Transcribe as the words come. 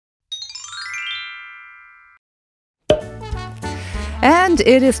And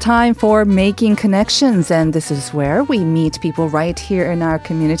it is time for Making Connections, and this is where we meet people right here in our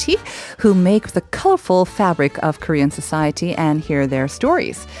community who make the colorful fabric of Korean society and hear their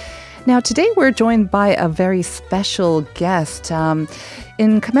stories. Now, today we're joined by a very special guest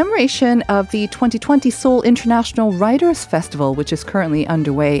in commemoration of the 2020 Seoul International Writers Festival, which is currently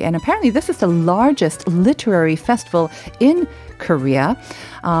underway. And apparently this is the largest literary festival in Korea.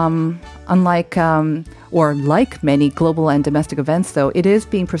 Like many global and domestic events, though, it is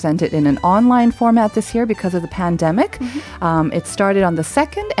being presented in an online format this year because of the pandemic. It started on the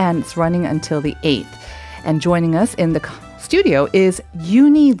 2nd and it's running until the 8th. And joining us in the studio is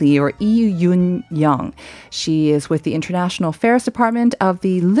Yoonie Lee, or Yoon Young. She is with the International Affairs Department of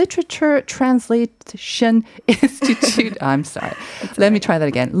the Literature Translation Institute. I'm sorry. Let me try that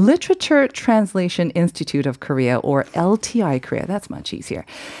again. Literature Translation Institute of Korea, or LTI Korea. That's much easier.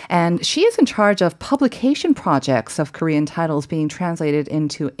 And she is in charge of publication projects of Korean titles being translated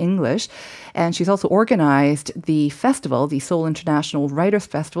into English. And she's also organized the festival, the Seoul International Writers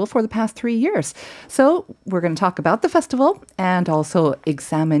Festival, for the past 3 years. So we're going to talk about the festival and also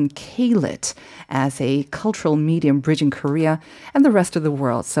examine K-Lit as a cultural medium bridging Korea and the rest of the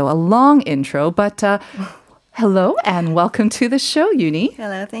world. So a long intro, but hello and welcome to the show, Yoonie.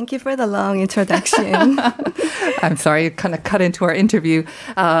 Hello, thank you for the long introduction. I'm sorry, it kind of cut into our interview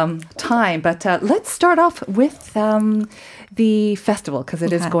time, but let's start off with the festival, because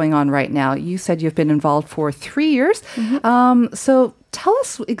it is going on right now. You said you've been involved for 3 years. So tell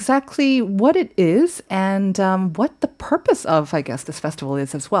us exactly what it is and what the purpose of, I guess, this festival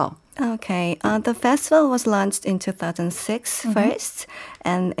is as well. Okay, the festival was launched in 2006 first,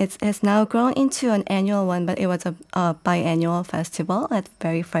 and it has now grown into an annual one, but it was a biannual festival at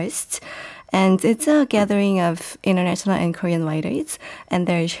very first. And it's a gathering of international and Korean writers, and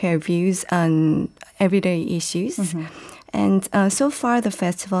they share views on everyday issues. And so far, the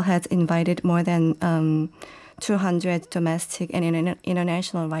festival has invited more than 200 domestic and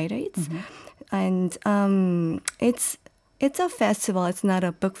international writers. And it's a festival, it's not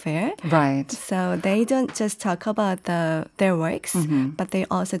a book fair. Right. So they don't just talk about their works, but they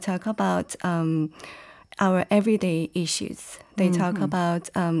also talk about our everyday issues. They talk about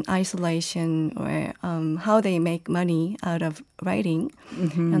isolation or how they make money out of writing.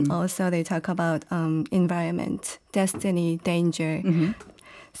 And also they talk about environment, destiny, danger.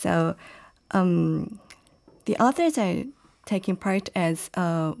 So the authors are taking part as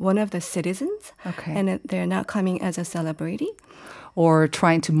one of the citizens, and they're not coming as a celebrity. Or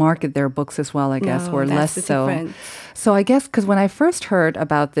trying to market their books as well, I guess, No, or less that's the so. difference. So I guess, because when I first heard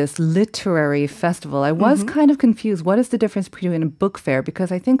about this literary festival, I was kind of confused. What is the difference between a book fair? Because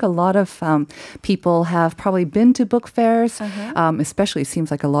I think a lot of people have probably been to book fairs, especially it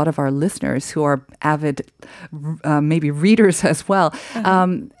seems like a lot of our listeners who are avid, maybe readers as well.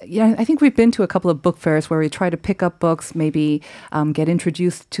 I think we've been to a couple of book fairs where we try to pick up books, maybe get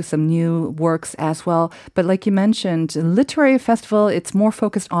introduced to some new works as well. But like you mentioned, literary festival, it's more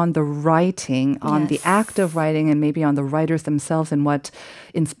focused on the writing, on the act of writing, and maybe on the writers themselves and what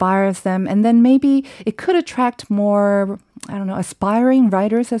inspires them. And then maybe it could attract more, I don't know, aspiring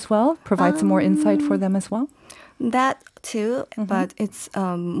writers as well, provide some more insight for them as well. That too, but it's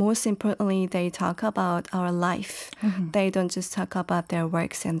most importantly, they talk about our life. They don't just talk about their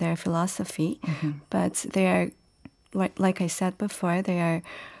works and their philosophy, but they are, like I said before,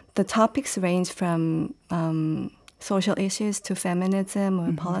 the topics range from social issues to feminism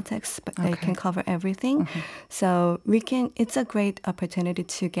or politics, but they can cover everything. So it's a great opportunity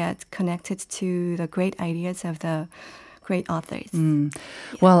to get connected to the great ideas of the great authors.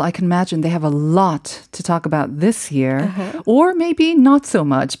 Well, I can imagine they have a lot to talk about this year, or maybe not so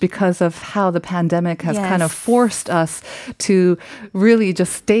much because of how the pandemic has kind of forced us to really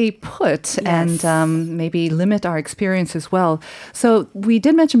just stay put and maybe limit our experience as well. So we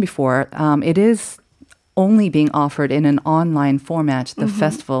did mention before, it is only being offered in an online format, the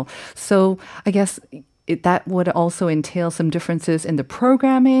festival. So I guess that would also entail some differences in the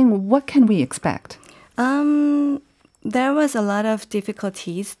programming. What can we expect? There was a lot of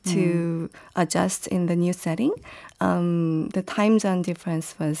difficulties to adjust in the new setting. The time zone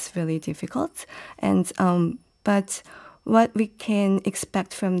difference was really difficult. And but what we can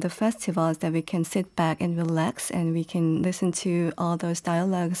expect from the festival is that we can sit back and relax, and we can listen to all those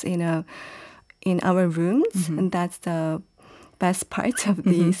dialogues in our rooms, and that's the best part of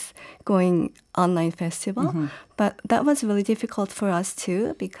this going online festival. But that was really difficult for us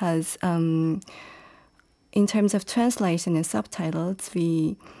too, because in terms of translation and subtitles,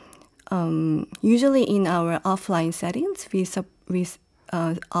 we usually in our offline settings, we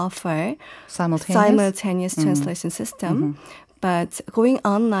offer simultaneous translation system. But going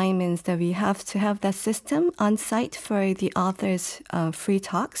online means that we have to have that system on site for the authors' free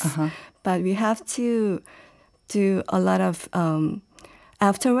talks. But we have to do a lot of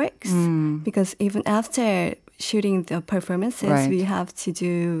afterworks because even after shooting the performances, we have to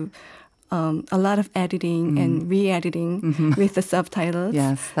do a lot of editing and re-editing with the subtitles.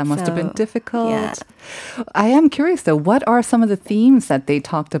 Yes, that must have been difficult. Yeah. I am curious, though, what are some of the themes that they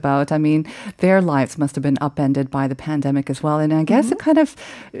talked about? I mean, their lives must have been upended by the pandemic as well. And I guess it kind of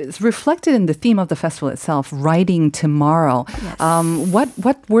is reflected in the theme of the festival itself, Writing Tomorrow. Yes.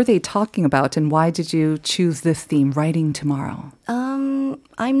 What were they talking about, and why did you choose this theme, Writing Tomorrow?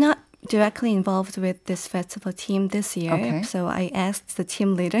 I'm not directly involved with this festival team this year. So I asked the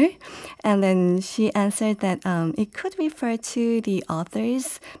team leader, and then she answered that it could refer to the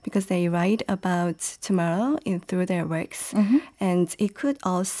authors because they write about tomorrow through their works. And it could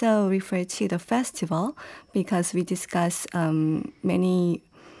also refer to the festival because we discuss many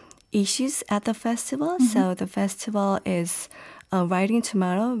issues at the festival. So the festival is Writing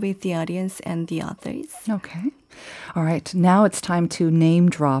Tomorrow with the audience and the authors. Okay. All right. Now it's time to name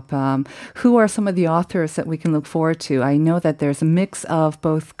drop. Who are some of the authors that we can look forward to? I know that there's a mix of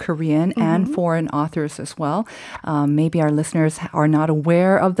both Korean and foreign authors as well. Maybe our listeners are not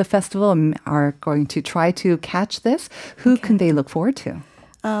aware of the festival and are going to try to catch this. Who can they look forward to?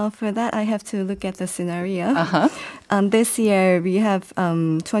 For that, I have to look at the scenario. This year, we have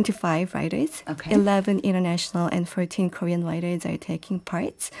 25 writers. 11 international and 14 Korean writers are taking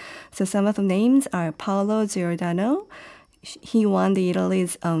part. So some of the names are Paolo Giordano. He won the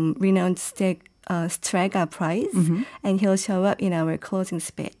Italy's renowned Strega Prize, and he'll show up in our closing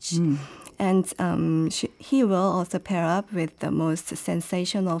speech. And he will also pair up with the most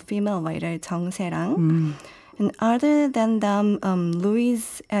sensational female writer, Jung Se-rang. And other than them,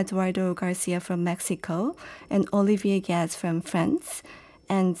 Luis Eduardo Garcia from Mexico and Olivier Gaz from France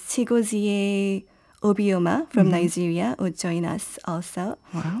and Chigozie Obioma from Nigeria would join us also.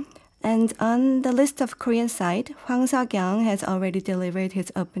 Wow. And on the list of Korean side, Hwang Seok-young has already delivered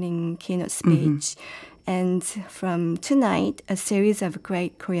his opening keynote speech. And from tonight, a series of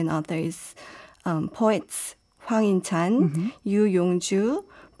great Korean authors, poets Hwang In-chan, Yoo Yong-ju,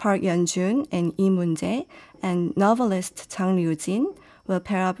 Park Yeon-jun, and Lee Moon-jae, and novelist Chang Ryu-jin will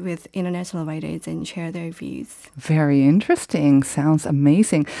pair up with international writers and share their views. Very interesting. Sounds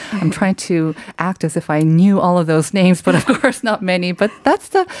amazing. I'm trying to act as if I knew all of those names, but of course not many. But that's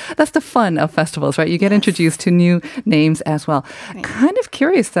the fun of festivals, right? You get introduced to new names as well. Right. Kind of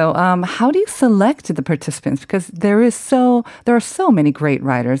curious though, how do you select the participants? Because there are so many great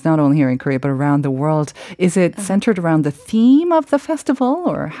writers, not only here in Korea but around the world. Is it centered around the theme of the festival,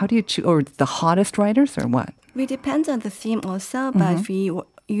 or how do you choose, or the hottest writers, or what? We depend on the theme also, but we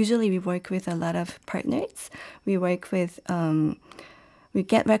work with a lot of partners. We work with, we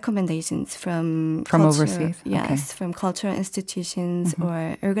get recommendations from overseas? Yes, from cultural institutions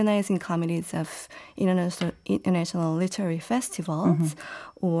or organizing committees of international literary festivals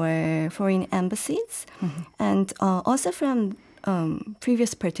or foreign embassies, and also from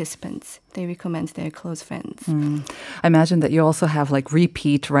previous participants. They recommend their close friends. I imagine that you also have like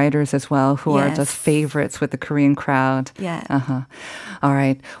repeat writers as well who are just favorites with the Korean crowd. Yeah. All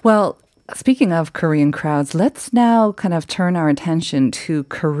right. Well, speaking of Korean crowds, let's now kind of turn our attention to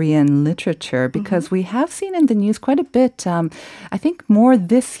Korean literature because we have seen in the news quite a bit, I think more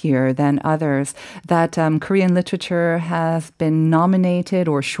this year than others, that Korean literature has been nominated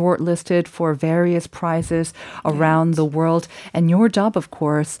or shortlisted for various prizes around the world. And your job, of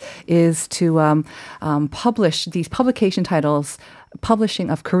course, is to publish these publishing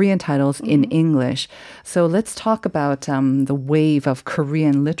of Korean titles in English. So let's talk about the wave of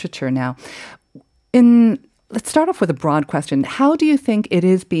Korean literature now. Let's start off with a broad question. How do you think it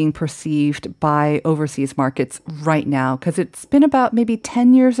is being perceived by overseas markets right now? Because it's been about maybe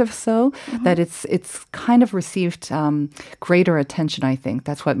 10 years or so that it's kind of received greater attention, I think.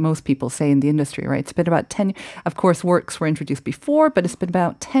 That's what most people say in the industry, right? It's been about 10. Of course, works were introduced before, but it's been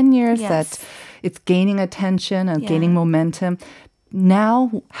about 10 years that it's gaining attention and gaining momentum.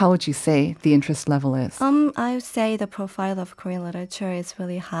 Now, how would you say the interest level is? I would say the profile of Korean literature is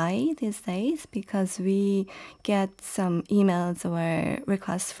really high these days because we get some emails or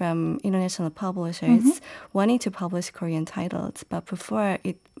requests from international publishers wanting to publish Korean titles, but before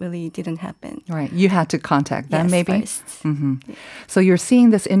it really didn't happen. Right. You had to contact them, maybe? First. So you're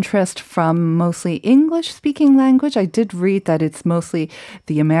seeing this interest from mostly English-speaking language. I did read that it's mostly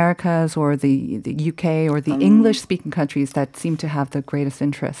the Americas or the UK or the English-speaking countries that seem to have the greatest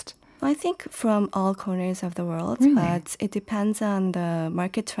interest. I think from all corners of the world, but it depends on the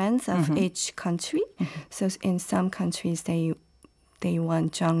market trends of each country. So in some countries, they they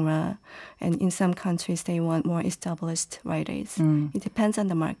want genre, and in some countries they want more established writers. It depends on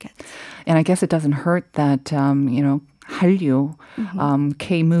the market. And I guess it doesn't hurt that, Hallyu,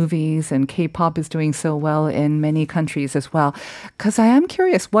 K-movies and K-pop is doing so well in many countries as well. Because I am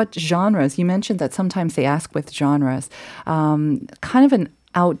curious what genres, you mentioned that sometimes they ask with genres, kind of an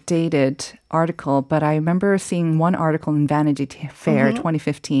outdated article, but I remember seeing one article in Vanity Fair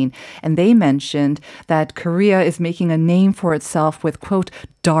 2015, and they mentioned that Korea is making a name for itself with, quote,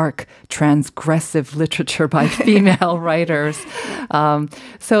 dark, transgressive literature by female writers.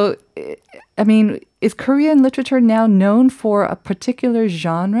 So, I mean, is Korean literature now known for a particular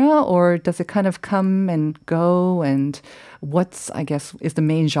genre, or does it kind of come and go? And what's, I guess, is the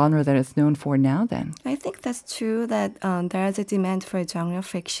main genre that it's known for now then? I think that's true that there is a demand for genre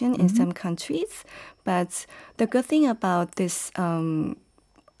fiction in some countries. But the good thing about this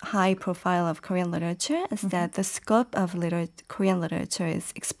high profile of Korean literature is that the scope of Korean literature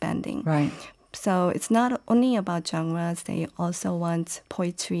is expanding. Right. So it's not only about genres. They also want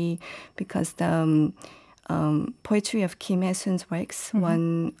poetry, because the poetry of Kim Hae-sun's works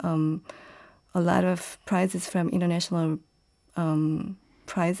won a lot of prizes from international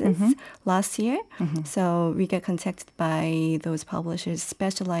prizes last year. So we get contacted by those publishers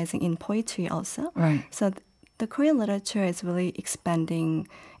specializing in poetry also. Right. So the Korean literature is really expanding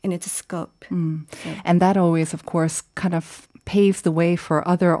in its scope. So. And that always, of course, kind of paves the way for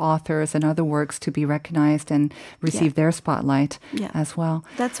other authors and other works to be recognized and receive their spotlight as well.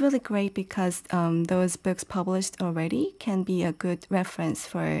 That's really great, because those books published already can be a good reference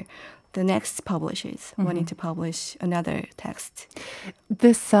for the next publishers wanting to publish another text.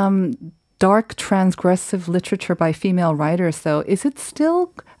 This dark, transgressive literature by female writers, though, is it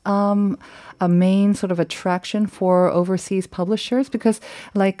still a main sort of attraction for overseas publishers? Because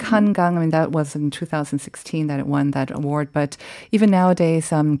like Hangang, I mean, that was in 2016 that it won that award. But even nowadays,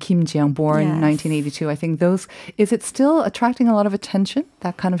 Kim Ji-young, born in 1982, I think is it still attracting a lot of attention,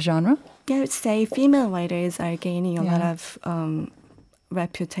 that kind of genre? Yeah, I would say female writers are gaining a lot of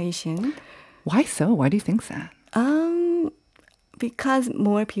reputation. Why so? Why do you think that? Because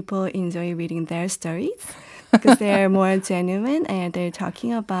more people enjoy reading their stories, because they're more genuine and they're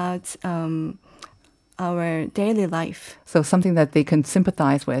talking about our daily life. So something that they can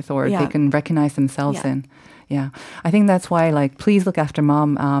sympathize with, or they can recognize themselves in. Yeah. I think that's why, like, Please Look After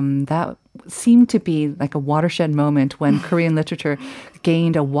Mom, that seemed to be like a watershed moment when Korean literature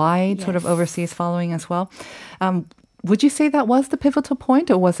gained a wide sort of overseas following as well. Would you say that was the pivotal point,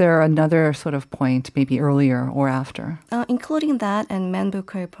 or was there another sort of point maybe earlier or after? Including that and Man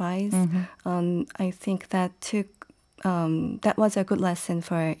Booker Prize, I think that that was a good lesson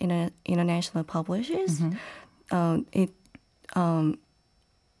for international publishers.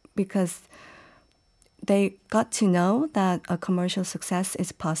 Because they got to know that a commercial success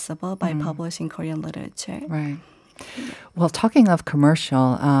is possible by publishing Korean literature. Right. Well, talking of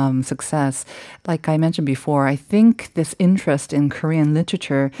commercial success, like I mentioned before, I think this interest in Korean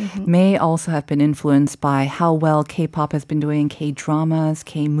literature may also have been influenced by how well K-pop has been doing, K-dramas,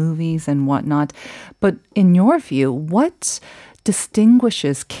 K-movies, and whatnot. But in your view, what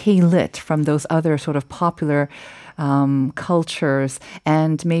distinguishes K-lit from those other sort of popular cultures,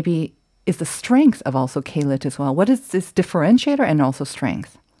 and maybe is the strength of also K-lit as well? What is this differentiator and also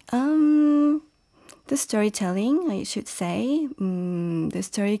strength? The storytelling, I should say. The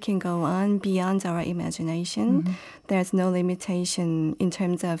story can go on beyond our imagination. There's no limitation in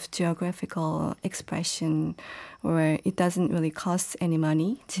terms of geographical expression, or it doesn't really cost any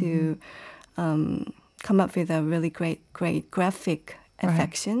money to come up with a really great graphic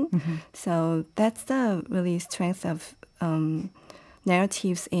affection. So that's the really strength of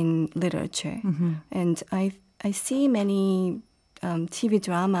narratives in literature. And I see many TV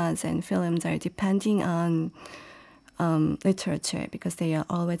dramas and films are depending on literature, because they are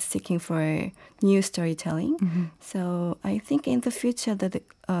always seeking for new storytelling. So I think in the future that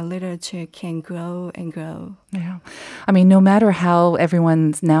literature can grow and grow. Yeah. I mean, no matter how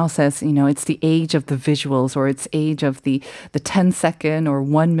everyone now says, it's the age of the visuals, or it's age of the 10-second or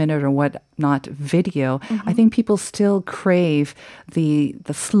 1 minute or whatnot video, I think people still crave the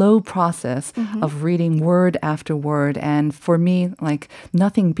slow process of reading word after word. And for me, like,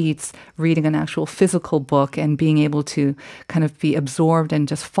 nothing beats reading an actual physical book and being able to kind of be absorbed and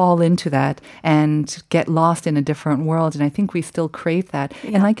just fall into that and get lost in a different world. And I think we still crave that.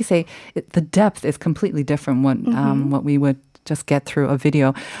 And like you say, the depth is completely different what we would just get through a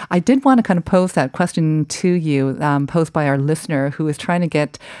video. I did want to kind of pose that question to you, posed by our listener who is trying to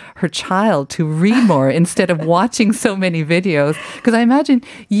get her child to read more instead of watching so many videos. Because I imagine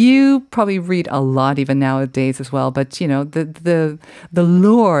you probably read a lot even nowadays as well. But, you know, the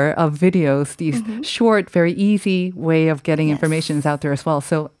lure of videos, these short, very easy way of getting information is out there as well.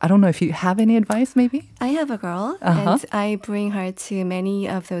 So I don't know if you have any advice maybe? I have a girl and I bring her to many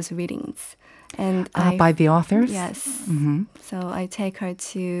of those readings. And by the authors? Yes. So I take her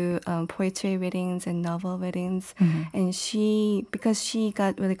to poetry readings and novel readings. And because she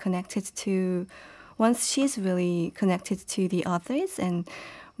got really connected to, once she's really connected to the authors, and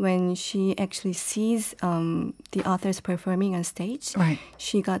when she actually sees the authors performing on stage,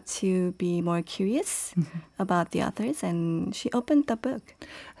 she got to be more curious about the authors, and she opened the book.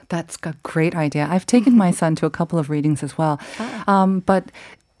 That's a great idea. I've taken my son to a couple of readings as well. But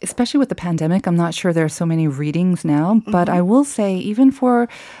especially with the pandemic, I'm not sure there are so many readings now. But I will say, even for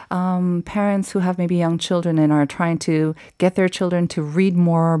parents who have maybe young children and are trying to get their children to read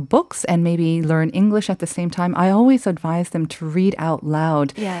more books and maybe learn English at the same time, I always advise them to read out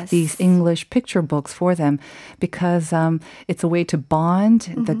loud these English picture books for them, because it's a way to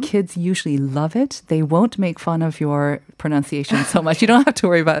bond. The kids usually love it. They won't make fun of your pronunciation so much. You don't have to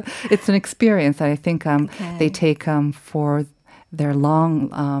worry about it. It's an experience that I think they take for their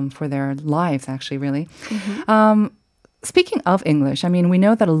for their lives, actually, really. Speaking of English, I mean, we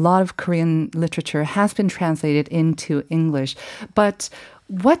know that a lot of Korean literature has been translated into English, but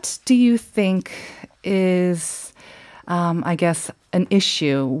what do you think is, I guess, an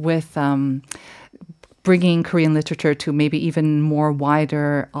issue with bringing Korean literature to maybe even more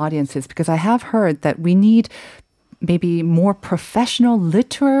wider audiences? Because I have heard that we need maybe more professional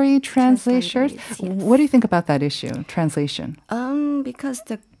literary translators. What do you think about that issue, translation? Because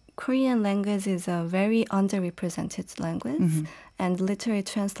the Korean language is a very underrepresented language, and literary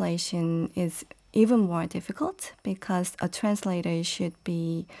translation is even more difficult because a translator should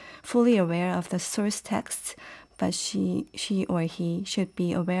be fully aware of the source text, but she or he should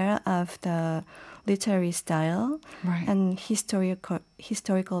be aware of the literary style and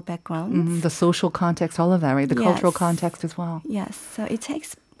historical background. The social context, all of that, right? The cultural context as well. Yes. So it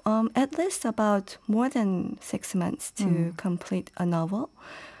takes at least about more than 6 months to complete a novel.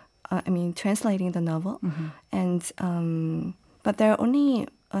 Translating the novel. And but there are only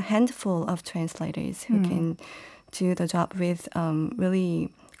a handful of translators who can do the job with really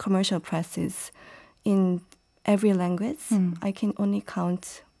commercial presses in every language. I can only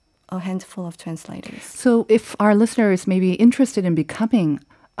count a handful of translators. So if our listeners may be interested in becoming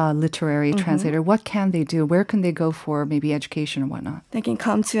a literary translator, what can they do? Where can they go for maybe education or whatnot? They can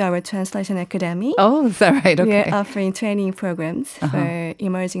come to our translation academy. Oh, is that right? Okay. We're offering training programs for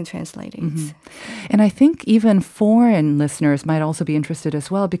emerging translators. And I think even foreign listeners might also be interested as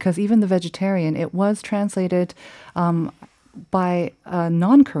well, because even The Vegetarian, it was translated by a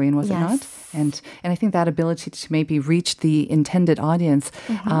non-Korean, was it not? And I think that ability to maybe reach the intended audience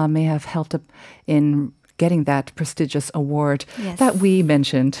may have helped in getting that prestigious award that we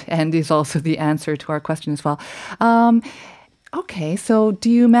mentioned, and is also the answer to our question as well. Okay, so do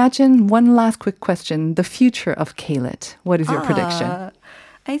you imagine, one last quick question, the future of K-Lit? What is your prediction?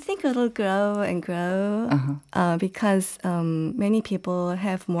 I think it'll grow and grow because many people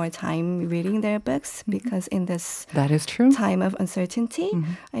have more time reading their books, because in this time of uncertainty,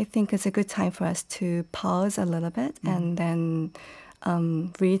 I think it's a good time for us to pause a little bit and then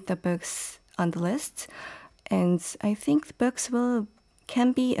read the books on the list. And I think books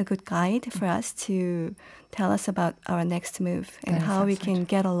can be a good guide for us to tell us about our next move and how we can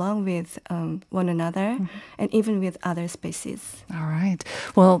get along with one another and even with other species. All right.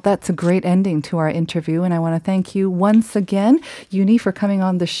 Well, that's a great ending to our interview. And I want to thank you once again, Yoonie, for coming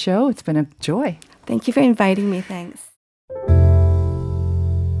on the show. It's been a joy. Thank you for inviting me. Thanks.